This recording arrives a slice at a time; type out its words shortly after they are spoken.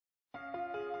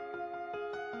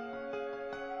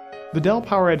The Dell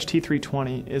PowerEdge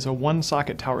T320 is a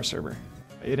one-socket tower server.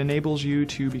 It enables you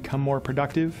to become more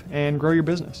productive and grow your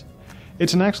business.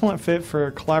 It's an excellent fit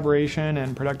for collaboration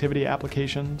and productivity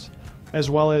applications, as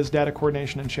well as data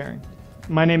coordination and sharing.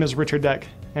 My name is Richard Deck,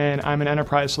 and I'm an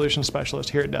Enterprise Solutions Specialist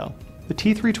here at Dell. The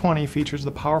T320 features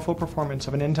the powerful performance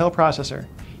of an Intel processor,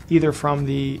 either from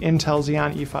the Intel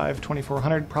Xeon E5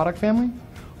 2400 product family,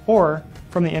 or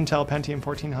from the Intel Pentium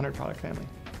 1400 product family.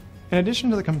 In addition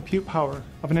to the compute power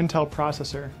of an Intel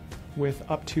processor with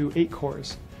up to 8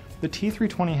 cores, the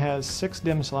T320 has 6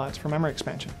 DIMM slots for memory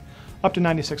expansion, up to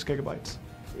 96 gigabytes.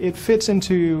 It fits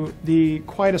into the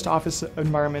quietest office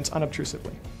environments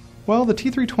unobtrusively. Well, the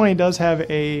T320 does have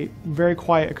a very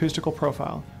quiet acoustical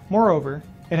profile. Moreover,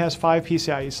 it has 5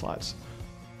 PCIe slots.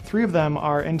 3 of them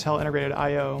are Intel integrated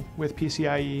I/O with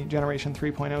PCIe Generation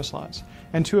 3.0 slots,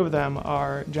 and 2 of them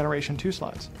are Generation 2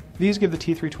 slots. These give the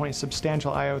T320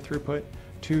 substantial I/O throughput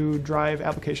to drive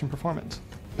application performance.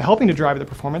 Helping to drive the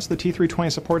performance, the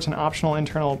T320 supports an optional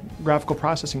internal graphical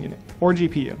processing unit, or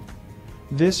GPU.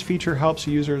 This feature helps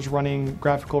users running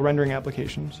graphical rendering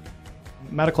applications,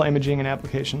 medical imaging and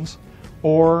applications,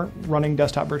 or running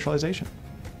desktop virtualization.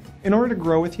 In order to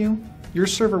grow with you, your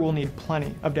server will need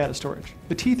plenty of data storage.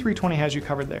 The T320 has you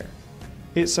covered there.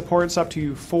 It supports up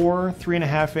to 4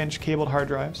 3.5-inch cabled hard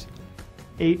drives,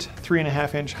 8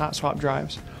 3.5-inch hot swap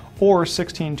drives, or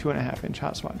 16 2.5-inch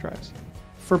hot swap drives.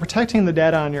 For protecting the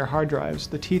data on your hard drives,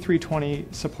 the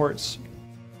T320 supports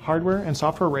hardware and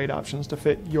software RAID options to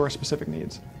fit your specific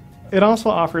needs. It also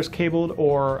offers cabled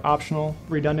or optional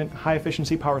redundant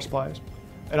high-efficiency power supplies.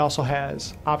 It also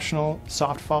has optional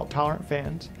soft fault-tolerant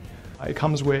fans. It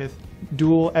comes with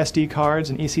dual SD cards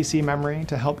and ECC memory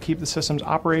to help keep the systems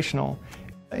operational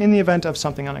in the event of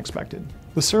something unexpected.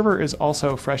 The server is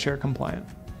also fresh air compliant.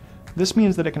 This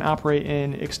means that it can operate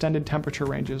in extended temperature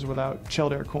ranges without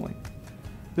chilled air cooling.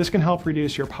 This can help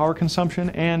reduce your power consumption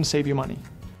and save you money.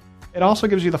 It also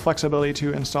gives you the flexibility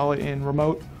to install it in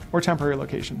remote or temporary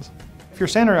locations. If you're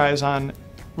standardized on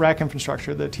rack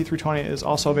infrastructure, the T320 is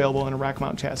also available in a rack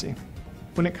mount chassis.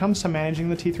 When it comes to managing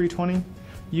the T320,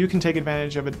 you can take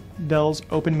advantage of Dell's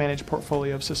open managed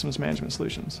portfolio of systems management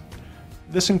solutions.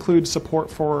 This includes support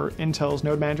for Intel's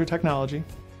Node Manager technology.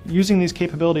 Using these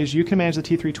capabilities, you can manage the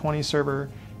T320 server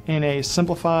in a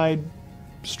simplified,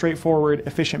 straightforward,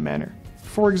 efficient manner.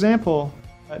 For example,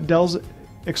 Dell's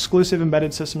exclusive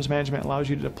embedded systems management allows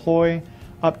you to deploy,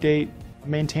 update,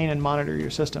 maintain, and monitor your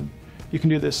system. You can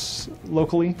do this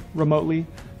locally, remotely,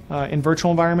 in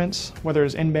virtual environments, whether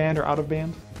it's in-band or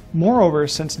out-of-band. Moreover,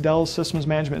 since Dell's systems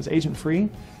management is agent-free,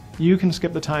 you can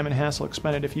skip the time and hassle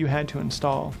expended if you had to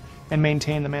install and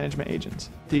maintain the management agents.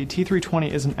 The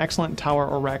T320 is an excellent tower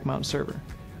or rack mount server.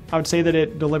 I would say that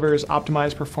it delivers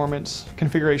optimized performance,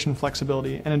 configuration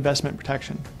flexibility, and investment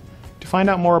protection. To find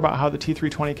out more about how the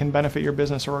T320 can benefit your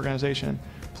business or organization,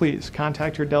 please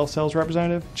contact your Dell sales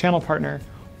representative, channel partner,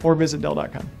 or visit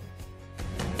Dell.com.